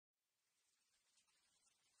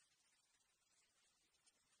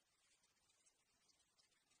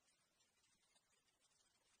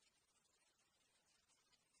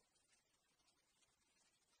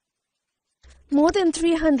More than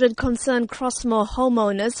 300 concerned Crossmoor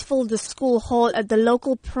homeowners filled the school hall at the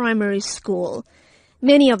local primary school.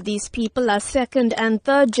 Many of these people are second and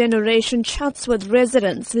third generation Chatsworth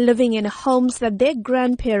residents living in homes that their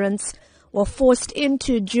grandparents were forced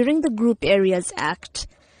into during the Group Areas Act.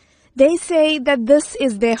 They say that this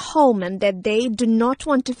is their home and that they do not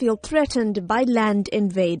want to feel threatened by land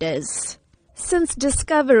invaders. Since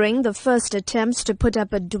discovering the first attempts to put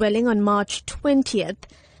up a dwelling on March 20th,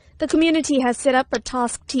 the community has set up a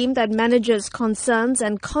task team that manages concerns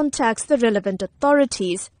and contacts the relevant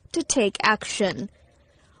authorities to take action.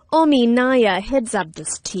 Omi Naya heads up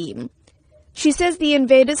this team. She says the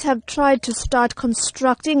invaders have tried to start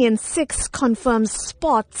constructing in 6 confirmed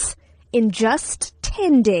spots in just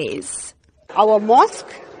 10 days. Our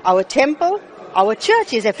mosque, our temple, our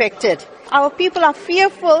church is affected. Our people are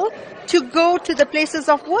fearful to go to the places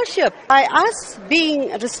of worship. By us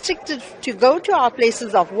being restricted to go to our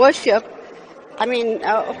places of worship, what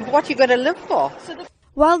are you going to live for?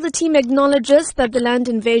 While the team acknowledges that the Land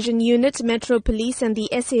Invasion Unit, Metro Police and the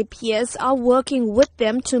SABC are working with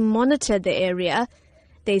them to monitor the area,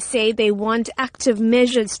 they say they want active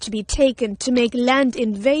measures to be taken to make land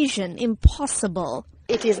invasion impossible.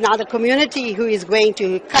 It is now the community who is going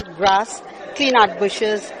to cut grass, clean out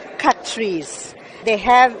bushes, cut trees. They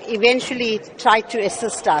have eventually tried to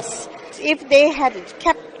assist us. If they had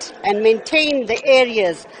kept and maintained the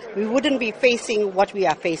areas, we wouldn't be facing what we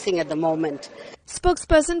are facing at the moment.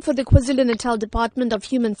 Spokesperson for the KwaZulu-Natal Department of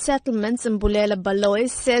Human Settlements, Mbulela Baloy,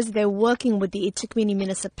 says they're working with the eThekwini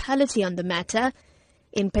municipality on the matter.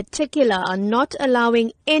 In particular, are not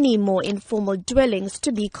allowing any more informal dwellings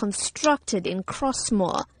to be constructed in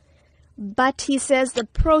Crossmoor. But he says the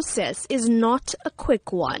process is not a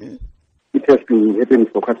quick one. It has been happening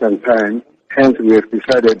for quite some time. Hence, we have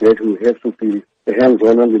decided that we have to be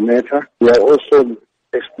hands-on on the matter. We are also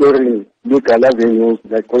exploring legal avenues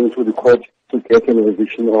like going to the court to get an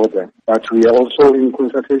eviction order. But we are also in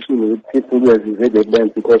consultation with people who have invaded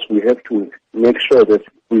land because we have to make sure that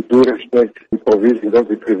we do respect the provisions of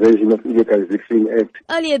the Prevention of Illegal Eviction Act.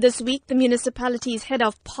 Earlier this week, the municipality's head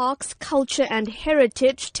of Parks, Culture and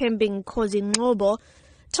Heritage, Tembing Khozi-Ngobo,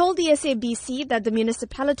 told the SABC that the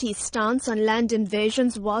municipality's stance on land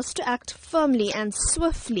invasions was to act firmly and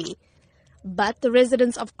swiftly. But the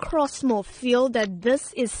residents of Crossmoor feel that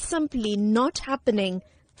this is simply not happening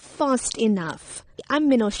fast enough. I'm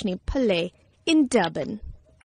Minoshni Pillay in Durban.